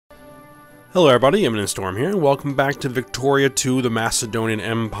Hello everybody, Imminent Storm here, and welcome back to Victoria II, the Macedonian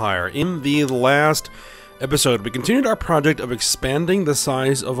Empire. In the last episode, we continued our project of expanding the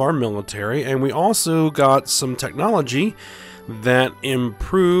size of our military, and we also got some technology that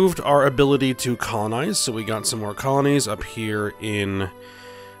improved our ability to colonize. So we got some more colonies up here in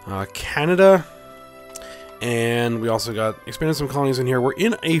Canada, and we also got expanded some colonies in here. We're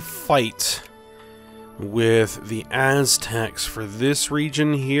in a fight with the Aztecs for this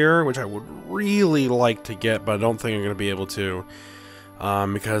region here, which I would really like to get, but I don't think I'm going to be able to,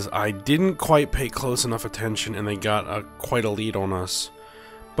 because I didn't quite pay close enough attention and they got quite a lead on us.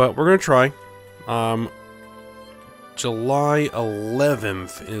 But we're going to try. July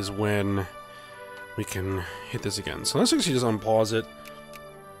 11th is when we can hit this again. So let's actually just unpause it.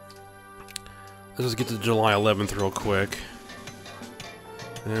 Let's just get to July 11th real quick.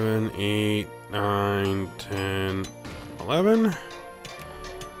 7, 8, 9, 10, 11,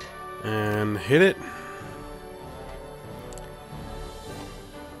 and hit it.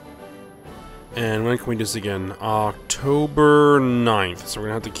 And when can we do this again? October 9th, so we're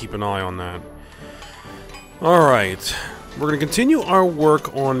gonna have to keep an eye on that. Alright, we're gonna continue our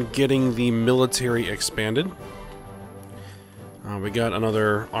work on getting the military expanded. We got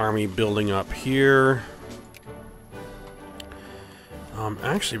another army building up here.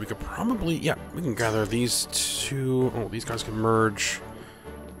 Actually, we could probably... yeah, we can gather these two... oh, these guys can merge.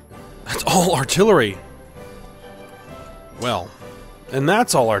 That's all artillery! Well, and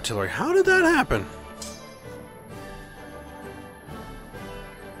that's all artillery. How did that happen?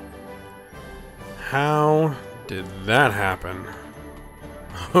 How did that happen?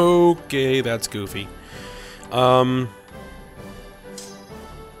 Okay, that's goofy.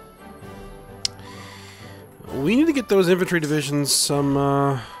 We need to get those infantry divisions some,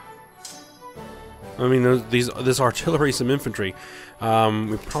 I mean, this artillery some infantry.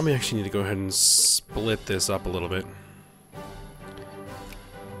 We probably actually need to go ahead and split this up a little bit.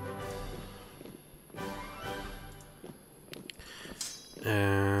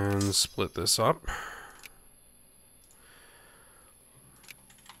 And split this up.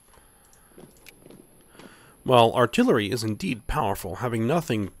 Well, artillery is indeed powerful. Having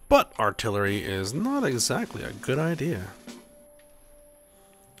nothing but artillery is not exactly a good idea.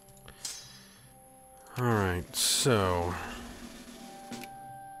 Alright, so...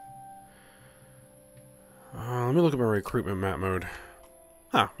 let me look at my recruitment map mode.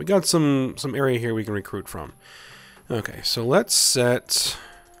 Ah, we got some area here we can recruit from. Okay, so let's set...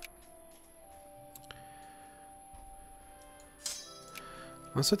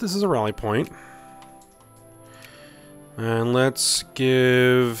 this as a rally point. And let's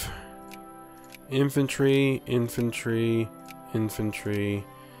give infantry, infantry, infantry,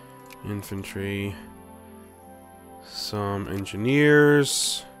 infantry, some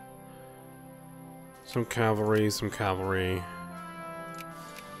engineers, some cavalry, some cavalry,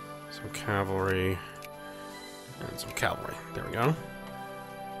 some cavalry, and some cavalry. There we go.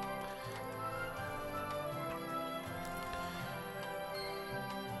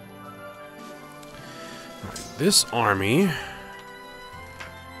 This army,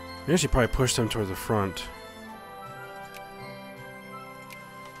 we actually probably push them toward the front.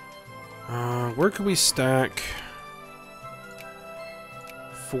 Where could we stack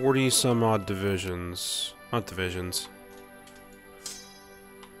 40 some odd divisions? Not divisions.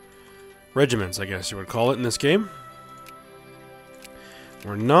 Regiments, I guess you would call it in this game.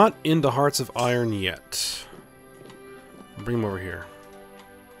 We're not into Hearts of Iron yet. I'll bring them over here.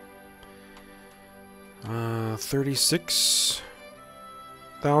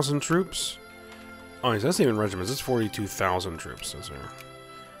 36,000 troops. Oh, that's not even regiments. It's 42,000 troops. Those are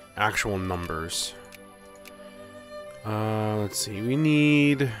actual numbers. Let's see. We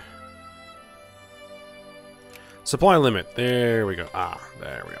need supply limit. There we go. Ah,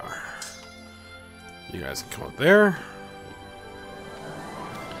 there we are. You guys can come up there.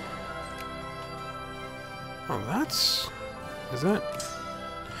 Oh, that's... is that...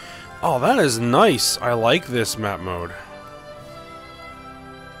 oh, that is nice. I like this map mode.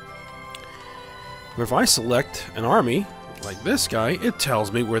 But if I select an army, like this guy, it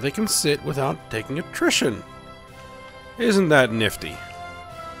tells me where they can sit without taking attrition. Isn't that nifty?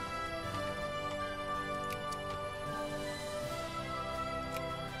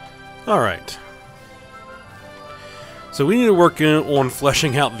 Alright. So we need to work on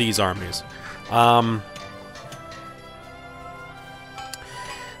fleshing out these armies.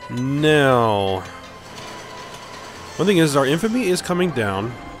 Now, one thing is our infamy is coming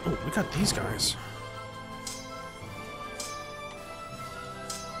down. Oh, we got these guys.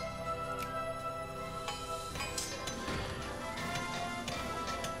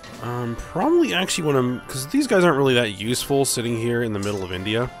 Probably actually want to, because these guys aren't really that useful sitting here in the middle of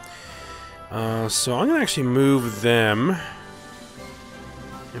India. So I'm going to actually move them.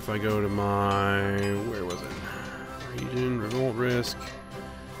 If I go to my, where was it? Region, revolt risk,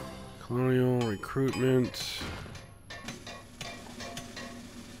 colonial, recruitment.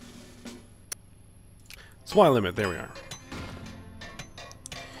 Supply limit, there we are.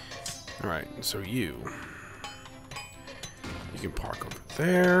 Alright, so you can park over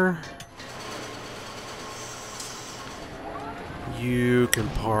there. You can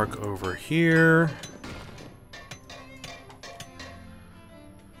park over here.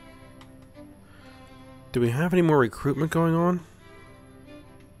 Do we have any more recruitment going on?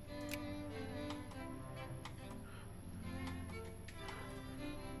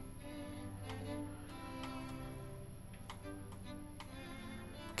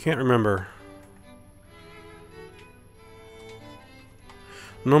 Can't remember.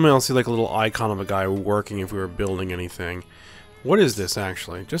 Normally I'll see like a little icon of a guy working if we were building anything. What is this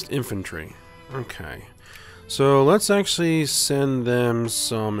actually? Just infantry. Okay. So let's actually send them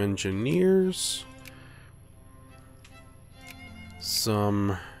some engineers.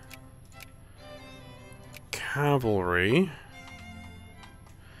 Some cavalry.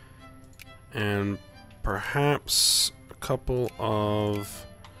 And perhaps a couple of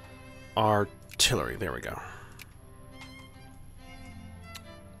artillery. There we go.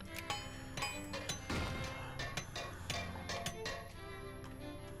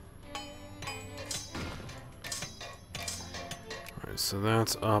 Alright, so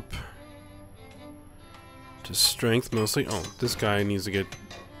that's up to strength mostly. Oh, this guy needs to get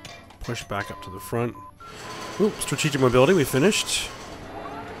pushed back up to the front. Ooh, strategic mobility, we finished.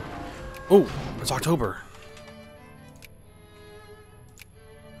 Oh, it's October.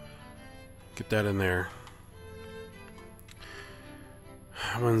 Get that in there.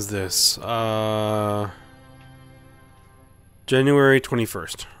 When's this? January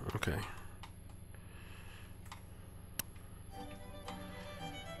 21st. Okay.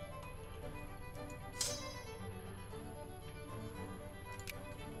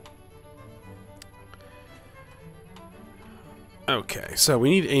 Okay, so we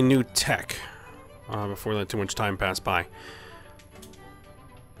need a new tech before we let too much time pass by.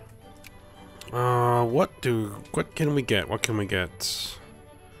 What can we get? What can we get?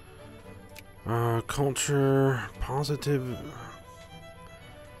 Culture, positive,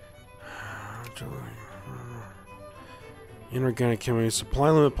 inorganic chemistry, supply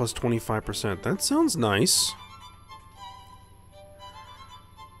limit plus 25%. That sounds nice.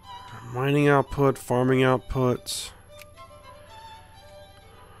 Mining output, farming output,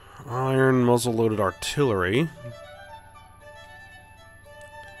 iron muzzle-loaded artillery.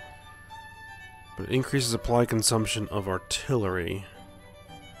 But it increases supply consumption of artillery.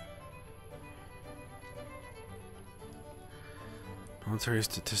 Military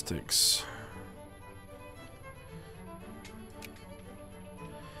statistics.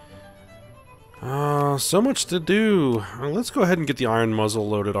 So much to do. Let's go ahead and get the iron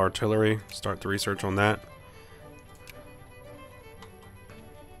muzzle-loaded artillery. Start the research on that.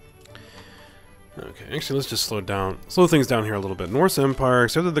 Okay, actually, let's just slow things down here a little bit. Norse Empire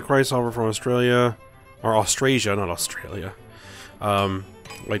accepted the crisis offer from Australia, or Austrasia, not Australia.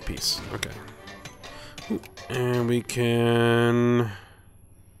 White peace. Okay. Ooh, and we can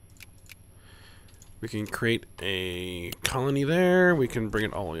create a colony there. We can bring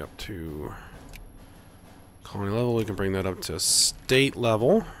it all the way up to colony level. We can bring that up to state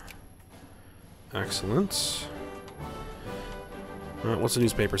level. Excellent. What's the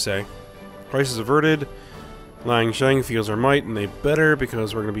newspaper say? Crisis averted. Lang Shang feels our might, and they better,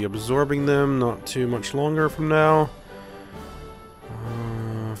 because we're going to be absorbing them not too much longer from now.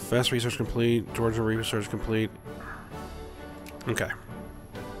 Fast research complete. Georgia research complete. Okay.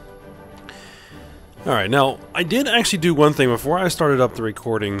 Alright, now, I did actually do one thing before I started up the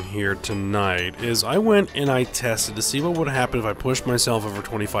recording here tonight, is I went and I tested to see what would happen if I pushed myself over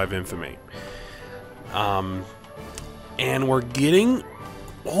 25 infamy. And we're getting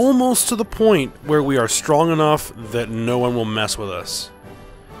almost to the point where we are strong enough that no one will mess with us.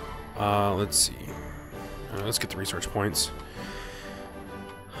 Let's see. Let's get the research points.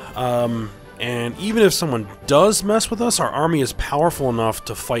 And even if someone does mess with us, our army is powerful enough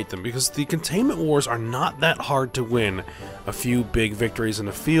to fight them, because the containment wars are not that hard to win. A few big victories in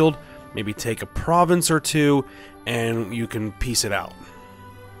the field, maybe take a province or two, and you can piece it out.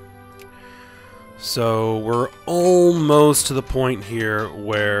 So we're almost to the point here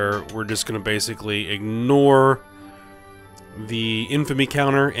where we're just going to basically ignore the infamy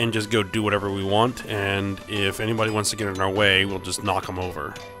counter and just go do whatever we want, and if anybody wants to get in our way, we'll just knock them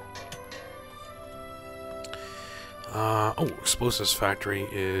over. Oh, explosives factory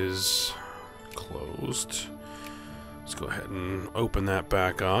is closed. Let's go ahead and open that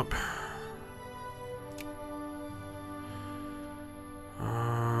back up.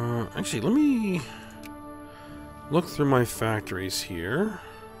 Actually, let me look through my factories here.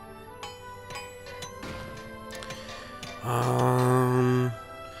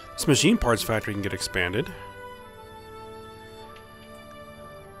 This machine parts factory can get expanded.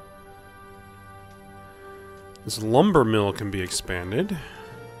 This lumber mill can be expanded.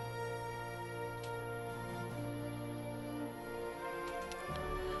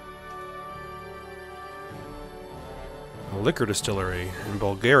 A liquor distillery in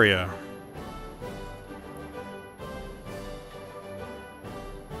Bulgaria.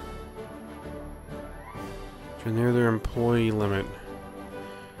 They're near their employee limit.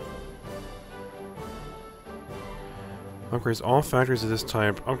 Upgrades all factories of this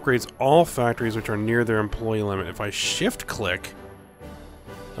type. Upgrades all factories which are near their employee limit. If I shift click,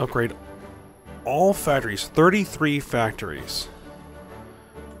 upgrade all factories. 33 factories.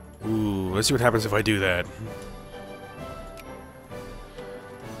 Ooh, let's see what happens if I do that.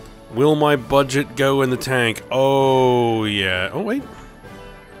 Will my budget go in the tank? Oh, yeah. Oh, wait.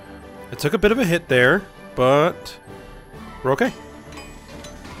 It took a bit of a hit there, but we're okay.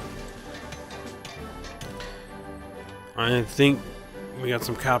 I think we got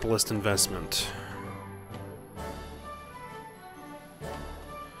some capitalist investment.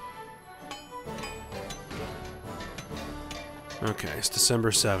 Okay, it's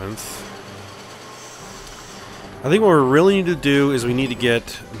December 7th. I think what we really need to do is we need to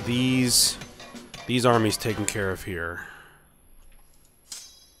get these armies taken care of here.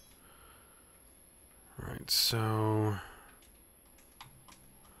 Alright, so...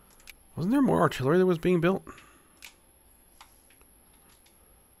 wasn't there more artillery that was being built?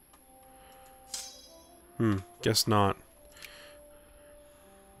 Guess not.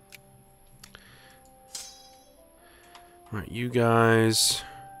 Alright, you guys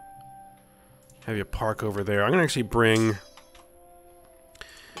have your park over there. I'm gonna actually bring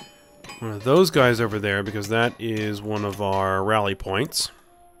one of those guys over there because that is one of our rally points.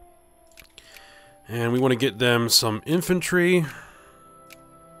 And we want to get them some infantry.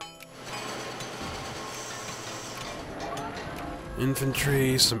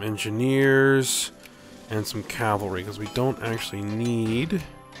 Infantry, some engineers, and some cavalry, because we don't actually need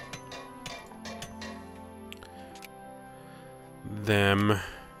them.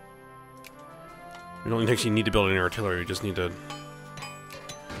 We don't actually need to build any artillery, we just need to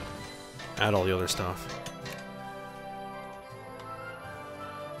add all the other stuff.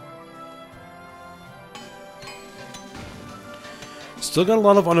 Still got a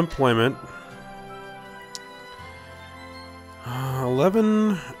lot of unemployment.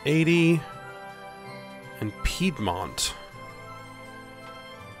 1180 in Piedmont.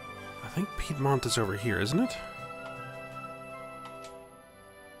 I think Piedmont is over here, isn't it?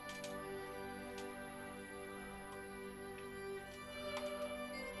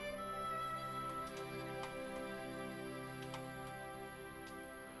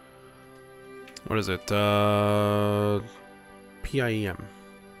 What is it? PIEM.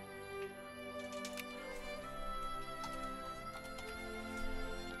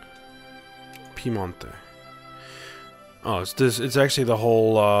 Piemonte. Oh, it's actually the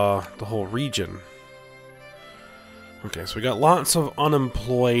whole region. Okay, so we got lots of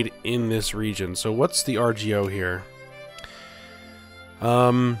unemployed in this region. So what's the RGO here?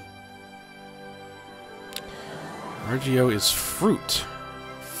 RGO is fruit.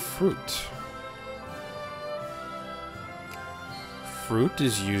 Fruit. Fruit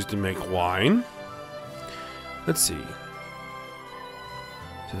is used to make wine. Let's see.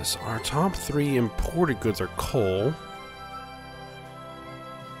 Our top 3 imported goods are coal,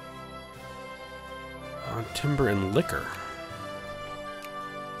 timber, and liquor.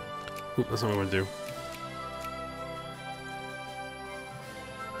 Oop, that's not what I'm gonna do.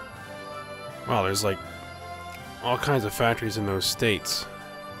 Wow, there's like all kinds of factories in those states.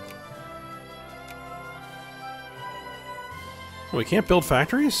 Oh, we can't build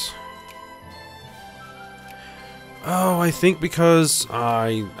factories? Oh, I think because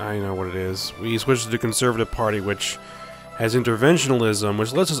I know what it is. We switched to the Conservative Party, which has interventionalism,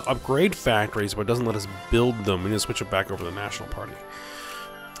 which lets us upgrade factories, but doesn't let us build them. We need to switch it back over to the National Party.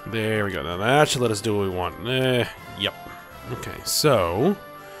 There we go. Now that should let us do what we want. Yep. Okay, so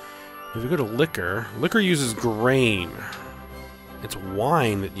if we go to liquor, liquor uses grain. It's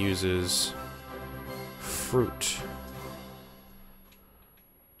wine that uses fruit.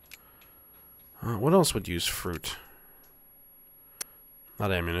 What else would use fruit?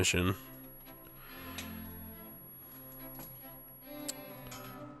 Not ammunition.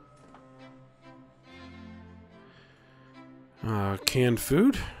 Canned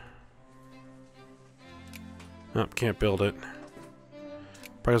food? Nope, can't build it.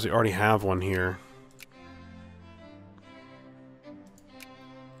 Probably already have one here.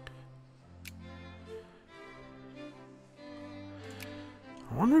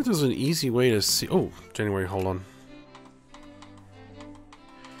 I wonder if there's an easy way to see... Oh, January, hold on.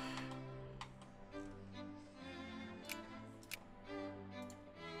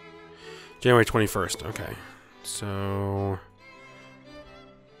 January 21st, okay. So...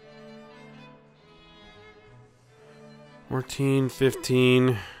 14,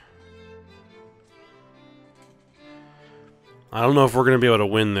 15... I don't know if we're going to be able to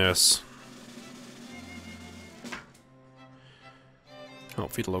win this.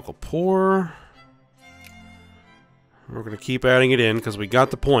 Help feed the local poor. We're going to keep adding it in because we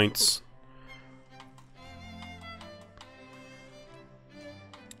got the points.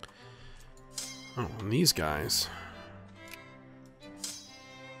 Oh, and these guys.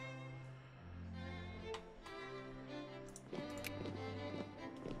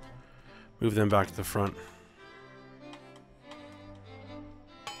 Move them back to the front.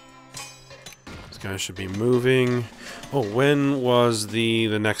 These guys should be moving. Oh, when was the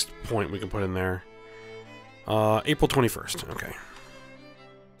next point we can put in there? April 21st. Okay.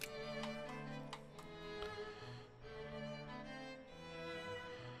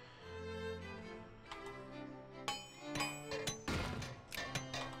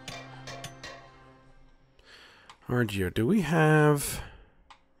 RGO, do we have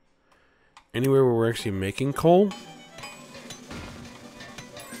anywhere where we're actually making coal?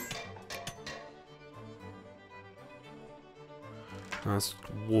 That's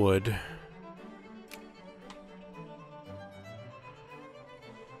wood.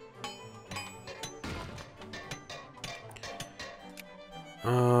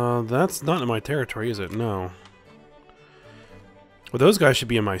 That's not in my territory, is it? No. Well, those guys should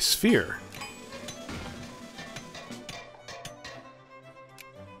be in my sphere.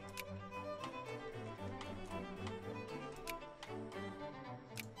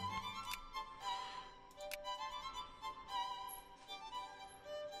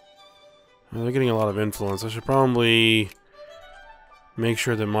 They're getting a lot of influence. I should probably make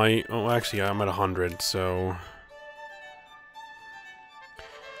sure that my... Oh, actually, I'm at 100, so...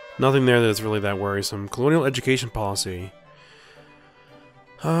 Nothing there that's really that worrisome. Colonial education policy.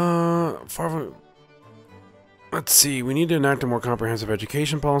 Let's see. We need to enact a more comprehensive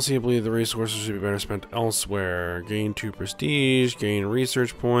education policy. I believe the resources should be better spent elsewhere. Gain 2 prestige. Gain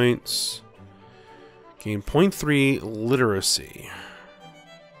research points. Gain 0.3 literacy.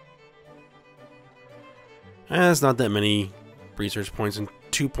 That's not that many research points, and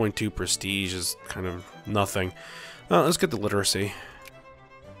 2.2 prestige is kind of nothing. Let's get the literacy.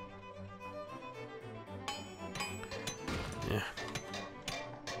 Yeah.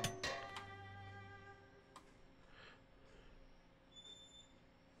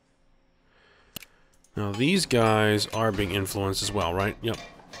 Now these guys are being influenced as well, right? Yep.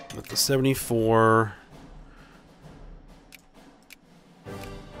 At the 74.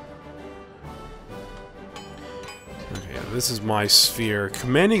 This is my sphere.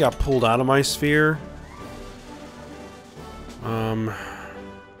 Commanding got pulled out of my sphere.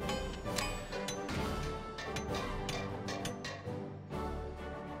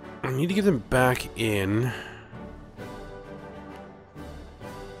 I need to get them back in.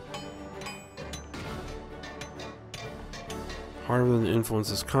 Harder than influence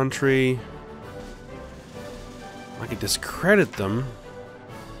this country. I could discredit them.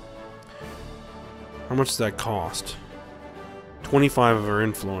 How much does that cost? 25 of our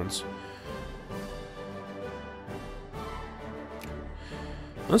influence.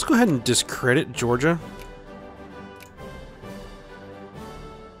 Let's go ahead and discredit Georgia.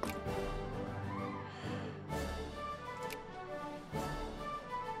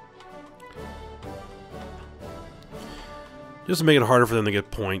 Just to make it harder for them to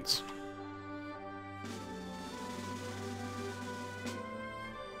get points.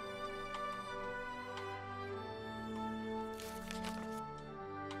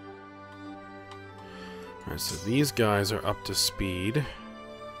 Alright, so these guys are up to speed.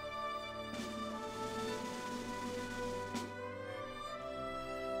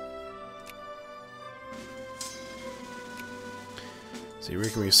 See, where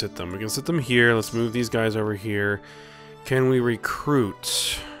can we sit them? We can sit them here. Let's move these guys over here. Can we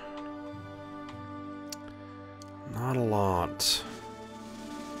recruit? Not a lot.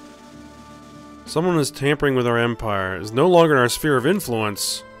 Someone is tampering with our empire. Is no longer in our sphere of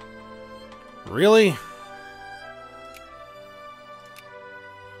influence. Really?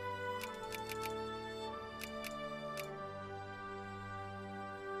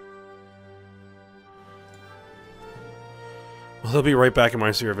 Well, he'll be right back in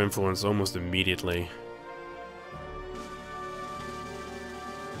my sphere of influence almost immediately.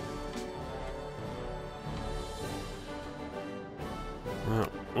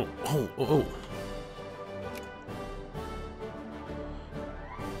 Oh.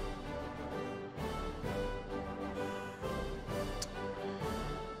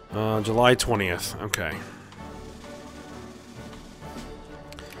 July 20th. Okay.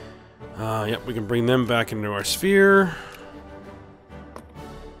 Yep, we can bring them back into our sphere.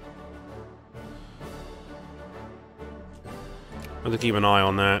 I'll have to keep an eye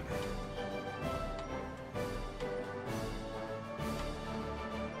on that.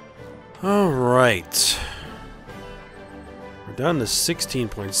 Alright. We're down to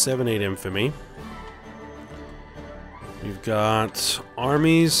 16.78 infamy. We've got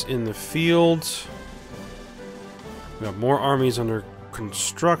armies in the field. We have more armies under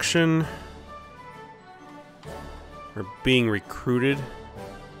construction. We're being recruited.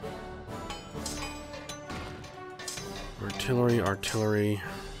 Artillery.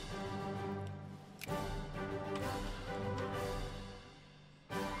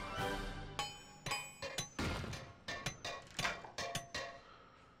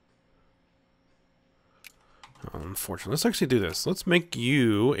 Unfortunately, let's actually do this. Let's make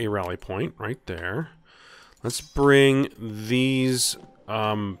you a rally point right there. Let's bring these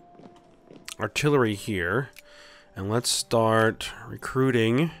artillery here, and let's start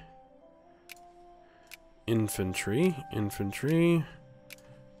recruiting infantry.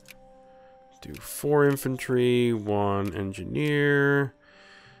 Do 4 infantry, 1 engineer,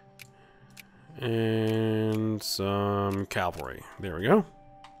 and some cavalry. There we go.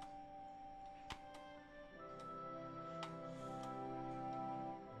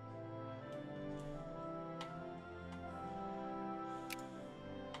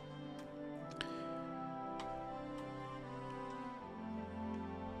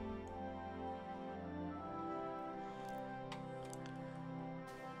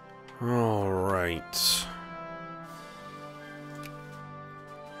 All right.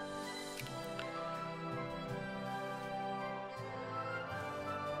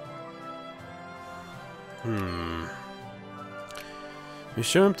 We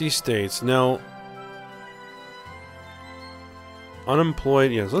show empty states. Now,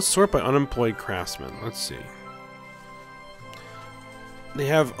 unemployed, yes, let's sort by unemployed craftsmen. Let's see. They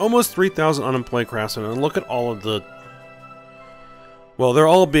have almost 3,000 unemployed craftsmen, and look at all of the... Well, they're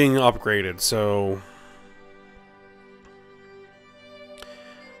all being upgraded, so...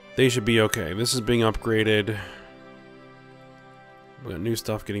 they should be okay. This is being upgraded. We got new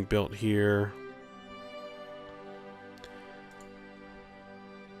stuff getting built here.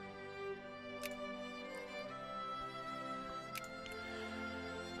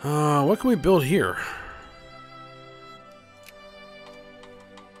 What can we build here?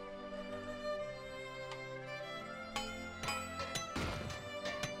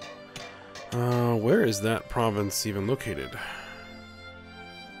 Where is that province even located?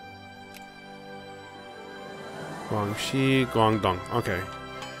 Guangxi, Guangdong. Okay.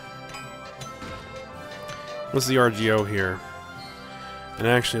 What's the RGO here? And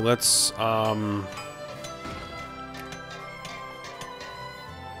actually, let's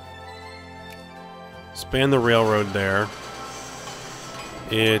span the railroad there.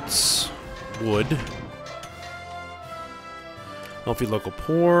 It's wood. Healthy local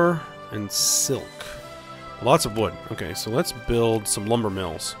poor and silk. Lots of wood. Okay, so let's build some lumber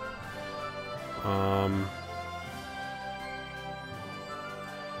mills.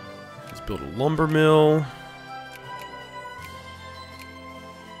 Let's build a lumber mill.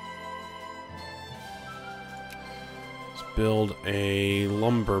 Let's build a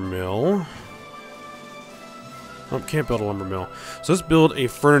lumber mill. Oh, can't build a lumber mill. So let's build a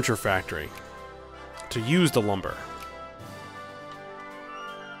furniture factory to use the lumber.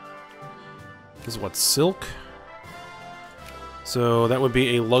 This is what, silk? So that would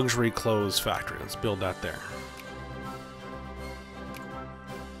be a luxury clothes factory. Let's build that there.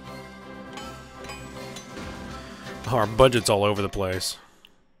 Our budget's all over the place.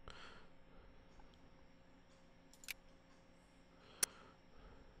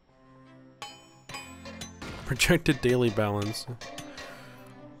 Projected daily balance.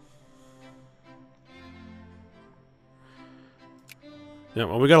 Yeah,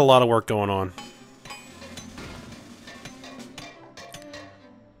 well, we got a lot of work going on.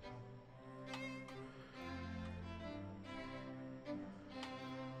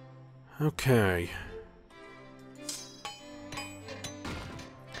 Okay.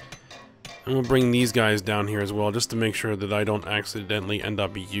 And we'll bring these guys down here as well, just to make sure that I don't accidentally end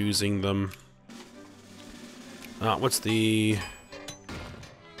up using them. What's the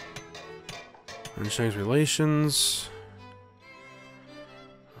Chinese relations.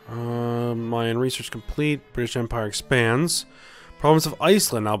 Mayan research complete. British Empire expands. Province of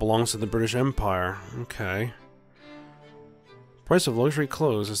Iceland now belongs to the British Empire. Okay. Price of luxury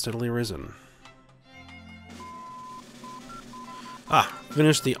clothes has steadily risen. Ah,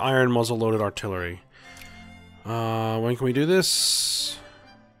 finish the iron muzzle-loaded artillery. When can we do this?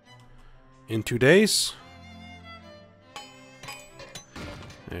 In 2 days.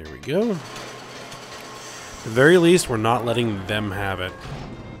 There we go. At the very least, we're not letting them have it.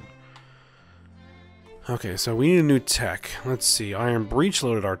 Okay, so we need a new tech. Let's see. Iron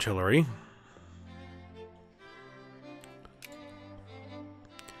breech-loaded artillery.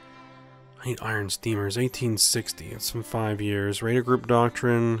 I need iron steamers. 1860. It's from 5 years. Radar group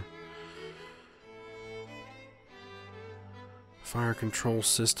doctrine. Fire control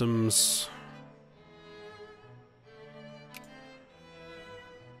systems.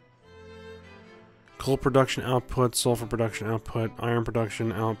 Coal production output, sulfur production output, iron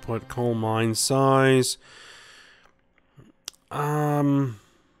production output, coal mine size. Let's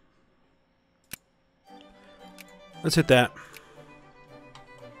hit that.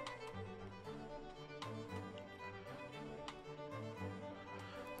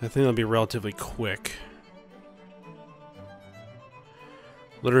 I think that'll be relatively quick.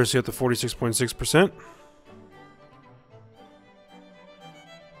 Literacy up to 46.6%.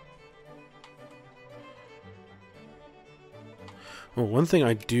 Well, one thing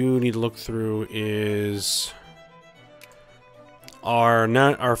I do need to look through is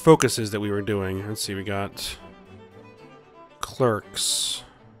our focuses that we were doing. Let's see, we got clerks.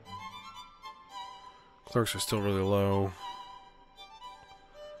 Clerks are still really low.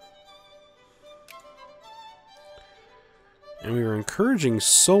 And we were encouraging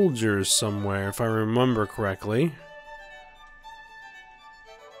soldiers somewhere, if I remember correctly.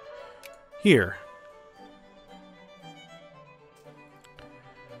 Here.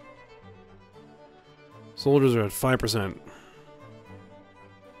 Soldiers are at 5%.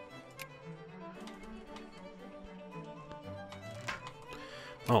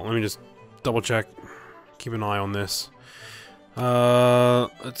 Oh, let me just double check. Keep an eye on this.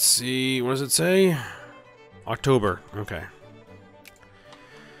 Let's see. What does it say? October. Okay.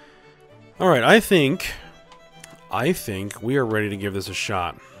 Alright, I think we are ready to give this a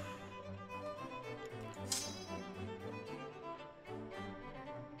shot.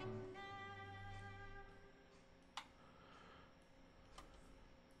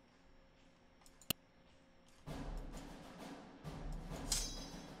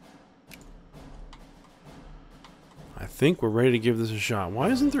 I think we're ready to give this a shot. Why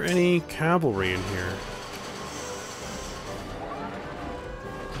isn't there any cavalry in here?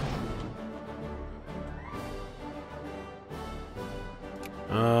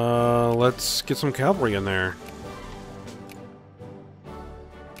 Let's get some cavalry in there.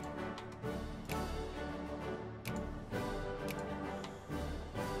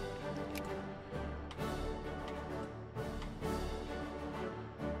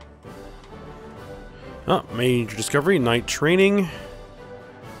 Oh, major discovery, night training.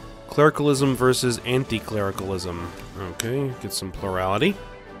 Clericalism versus anti-clericalism. Okay, get some plurality.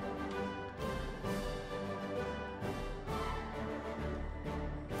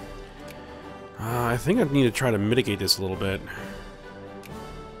 I think I need to try to mitigate this a little bit.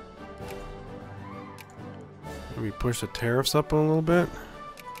 Maybe push the tariffs up a little bit.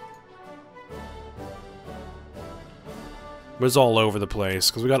 But it's all over the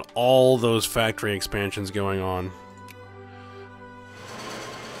place, because we got all those factory expansions going on.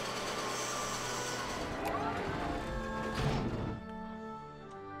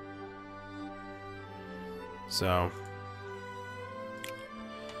 So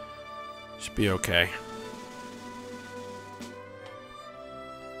should be okay.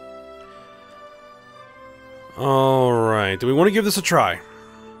 Alright, do we want to give this a try?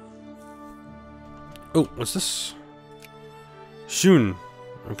 Oh, what's this? Shun.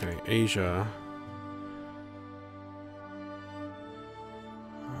 Okay, Asia.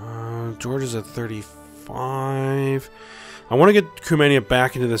 Georgia's at 35. I want to get Kumania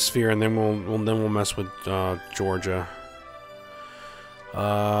back into the sphere, and then we'll mess with Georgia.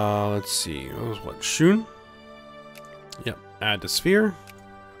 Let's see. What? Shun? Yep. Add to sphere.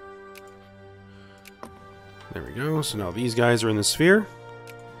 There we go. So now these guys are in the sphere.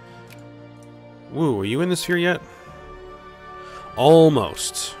 Woo, are you in the sphere yet?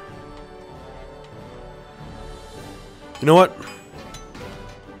 Almost. You know what?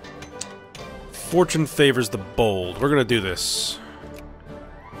 Fortune favors the bold. We're gonna do this.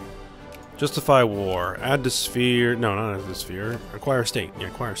 Justify war. Add to sphere. No, not add to sphere. Acquire state. Yeah,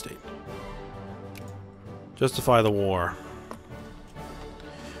 acquire state. Justify the war.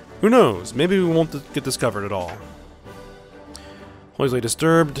 Who knows? Maybe we won't get discovered at all. Hopelessly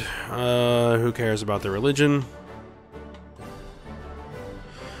disturbed. Who cares about their religion?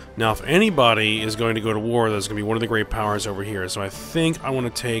 Now, if anybody is going to go to war, there's going to be one of the great powers over here. So I think I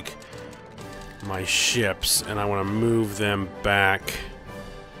want to take my ships and I want to move them back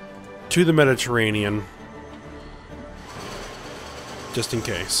to the Mediterranean. Just in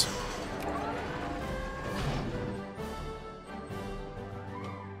case.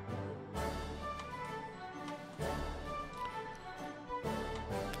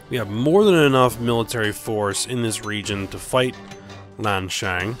 We have more than enough military force in this region to fight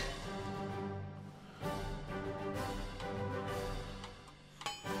Lanshang.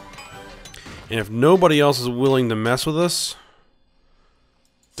 And if nobody else is willing to mess with us,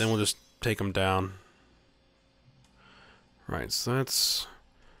 then we'll just take them down. Right, so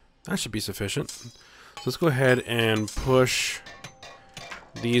that should be sufficient. So let's go ahead and push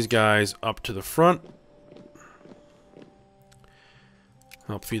these guys up to the front.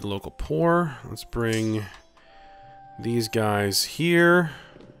 Help feed the local poor. Let's bring these guys here.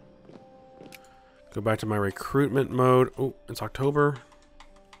 Go back to my recruitment mode. Oh, it's October.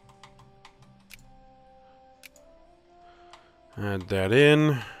 Add that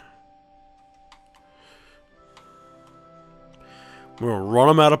in. We'll run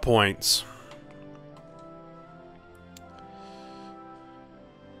them out of points.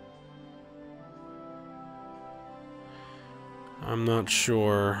 I'm not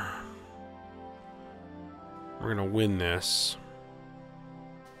sure we're gonna win this.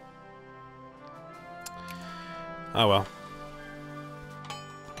 Oh well.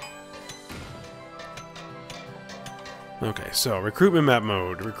 Okay, so recruitment map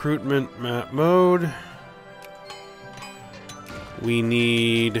mode. Recruitment map mode. We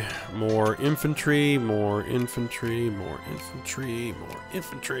need more infantry, more infantry, more infantry, more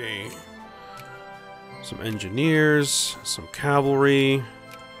infantry. Some engineers, some cavalry.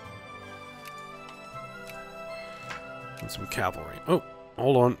 And some cavalry. Oh,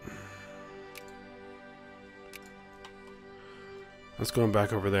 hold on. Let's go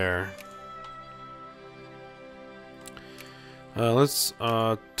back over there. Let's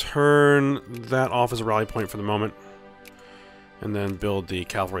turn that off as a rally point for the moment. And then build the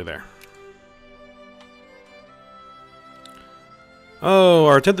cavalry there. Oh,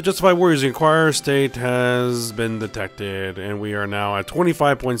 our attempt to justify warriors inquire state has been detected, and we are now at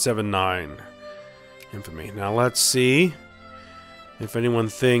 25.79. Infamy. Now let's see if anyone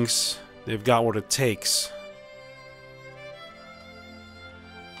thinks they've got what it takes.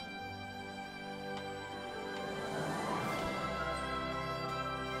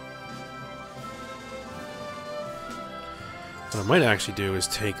 What I might actually do is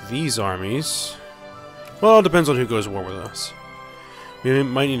take these armies. Well, it depends on who goes to war with us. We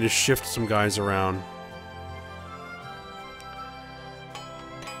might need to shift some guys around.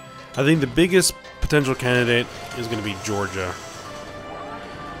 I think the biggest potential candidate is going to be Georgia.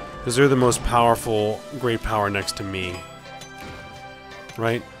 Because they're the most powerful great power next to me.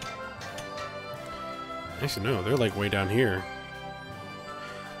 Right? Actually, no, they're like way down here.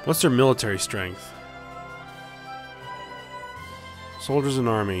 What's their military strength? Soldiers and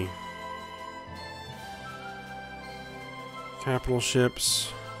army. Capital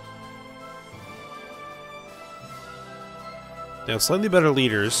ships. They have slightly better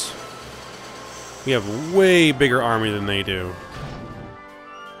leaders. We have way bigger army than they do.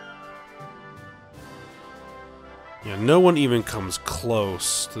 Yeah, no one even comes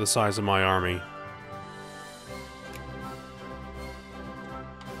close to the size of my army.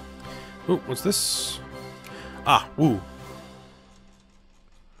 Ooh, what's this? Ah, woo.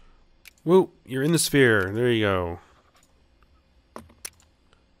 Woo, you're in the sphere. There you go.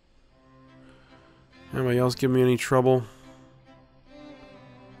 Anybody else give me any trouble?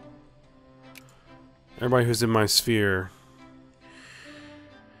 Everybody who's in my sphere.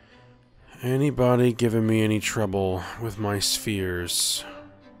 Anybody giving me any trouble with my spheres?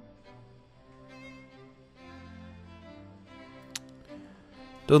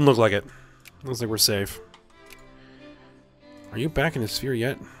 Doesn't look like it. Looks like we're safe. Are you back in the sphere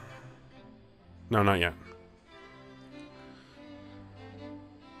yet? No, not yet.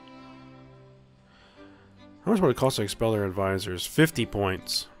 How much would it cost to expel their advisors? 50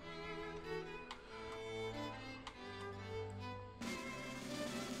 points.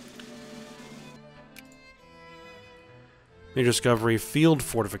 Major discovery, field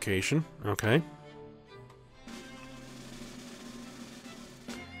fortification. Okay.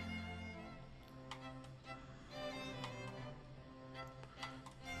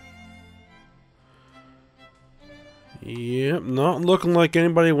 Yep, not looking like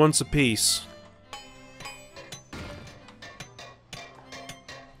anybody wants a piece.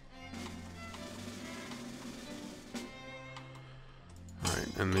 Alright,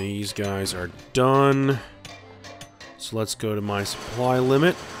 and these guys are done. So let's go to my supply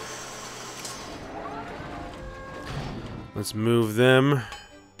limit. Let's move them.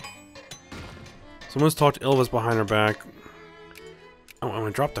 Someone's talked ill of us behind our back. Oh, I'm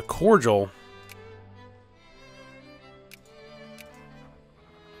gonna drop the cordial.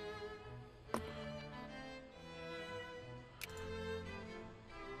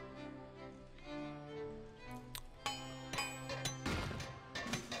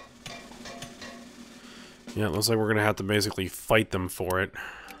 Yeah, it looks like we're gonna have to basically fight them for it.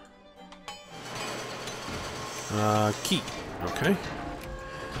 Key. Okay.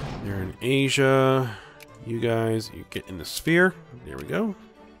 You're in Asia. You guys, you get in the sphere. There we go.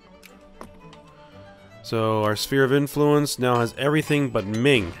 So, our sphere of influence now has everything but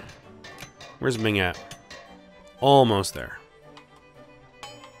Ming. Where's Ming at? Almost there.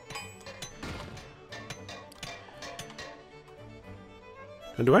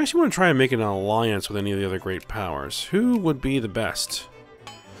 And do I actually want to try and make an alliance with any of the other great powers? Who would be the best?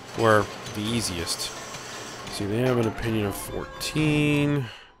 Or the easiest? See, they have an opinion of 14,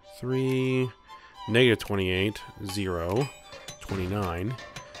 3, negative 28, 0, 29,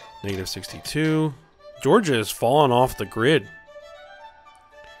 negative 62. Georgia has fallen off the grid.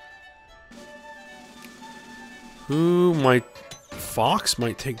 Who might... Fox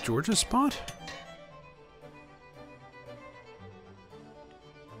might take Georgia's spot?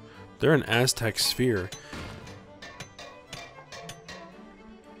 They're an Aztec sphere.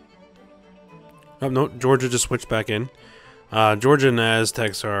 Oh, no, Georgia just switched back in. Georgia and the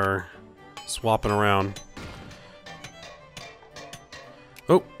Aztecs are swapping around.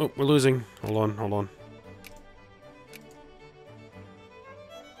 Oh, we're losing. Hold on.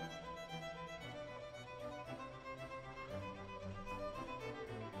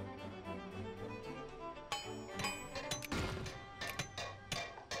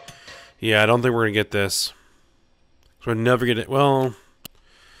 Yeah, I don't think we're gonna get this. So we're never gonna... Well...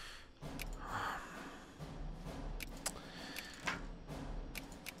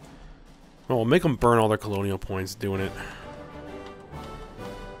 Well, we'll make them burn all their colonial points doing it.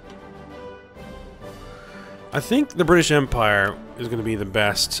 I think the British Empire is gonna be the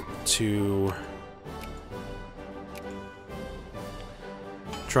best to...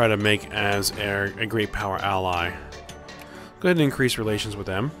 try to make as a great power ally. Go ahead and increase relations with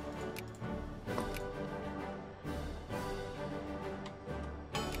them.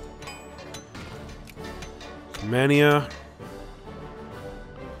 Mania.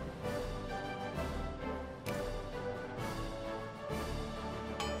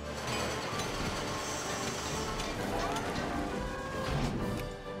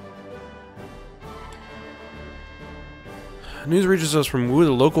 News reaches us from Wu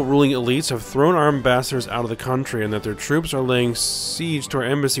the local ruling elites have thrown our ambassadors out of the country and that their troops are laying siege to our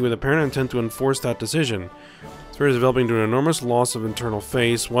embassy with apparent intent to enforce that decision. This is developing into an enormous loss of internal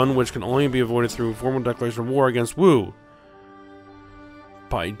face, one which can only be avoided through formal declaration of war against Wu.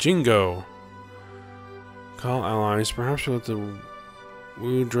 By Jingo. Call allies. Perhaps we'll let the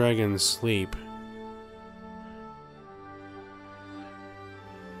Wu dragon sleep.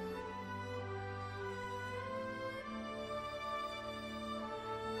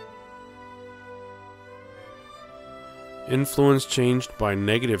 Influence changed by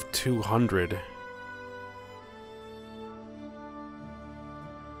negative 200.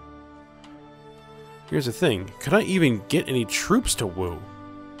 Here's the thing. Could I even get any troops to Wu?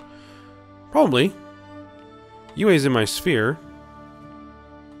 Probably. UA's in my sphere.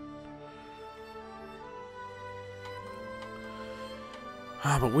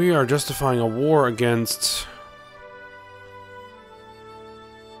 But we are justifying a war against...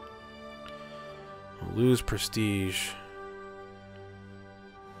 We'll lose prestige.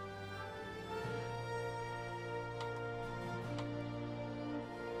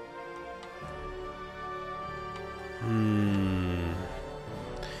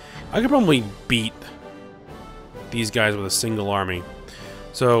 I could probably beat these guys with a single army.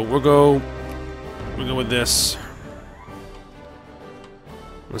 So we'll go with this.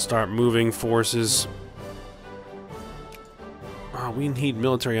 Let's start moving forces. Oh, we need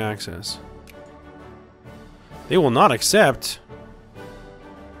military access. They will not accept.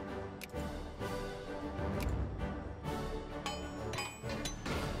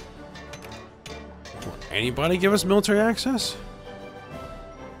 Will anybody give us military access?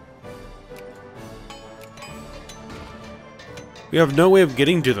 We have no way of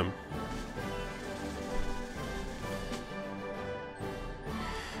getting to them.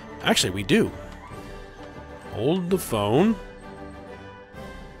 Actually, we do. Hold the phone.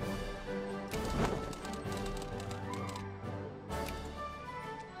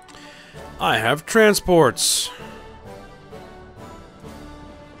 I have transports.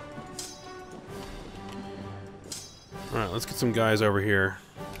 Alright, let's get some guys over here.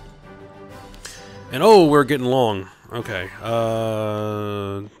 And oh, we're getting long. Okay,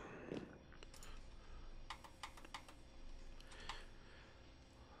 I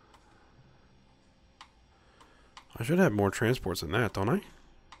should have more transports than that, don't I?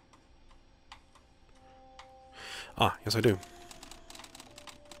 Ah, yes I do.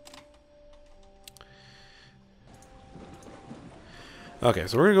 Okay,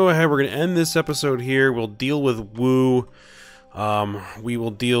 so we're gonna go ahead, we're gonna end this episode here. We'll deal with Wu. We will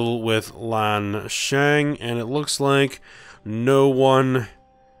deal with Lan Shang, and it looks like no one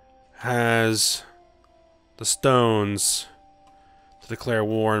has the stones to declare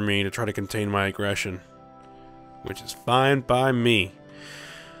war on me to try to contain my aggression, which is fine by me.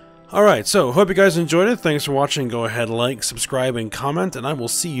 Alright, so hope you guys enjoyed it. Thanks for watching. Go ahead, like, subscribe, and comment, and I will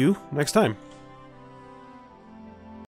see you next time.